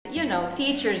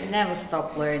teachers never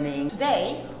stop learning.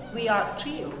 Today, we are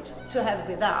thrilled to have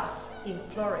with us in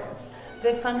Florence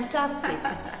the fantastic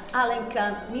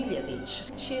Alenka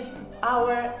Miljevic. She's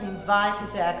our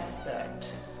invited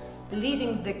expert,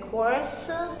 leading the course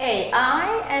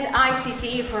AI and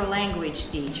ICT for language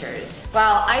teachers.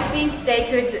 Well, I think they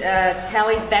could tell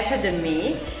it better than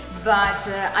me, but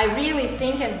I really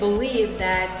think and believe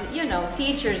that,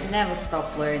 teachers never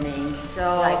stop learning. So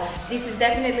this is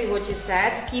definitely what you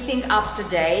said, keeping up to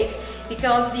date,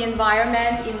 because the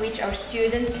environment in which our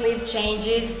students live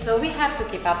changes, so we have to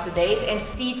keep up to date and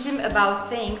teach them about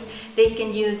things they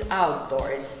can use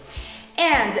outdoors.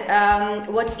 And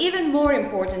what's even more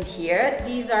important here,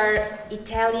 these are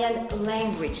Italian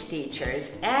language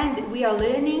teachers, and we are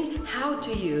learning how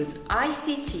to use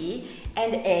ICT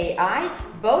and AI,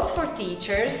 both for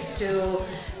teachers to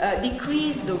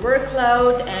decrease the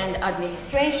workload and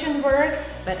administration work,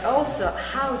 but also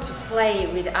how to play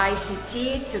with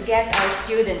ICT to get our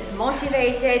students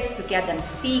motivated, to get them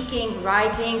speaking,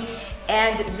 writing,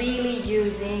 and really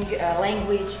using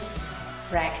language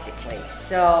practically.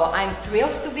 So I'm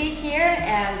thrilled to be here,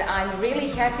 and I'm really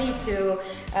happy to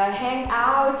hang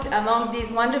out among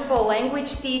these wonderful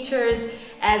language teachers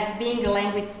as being a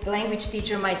language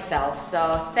teacher myself.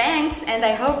 So thanks, and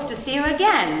I hope to see you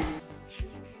again.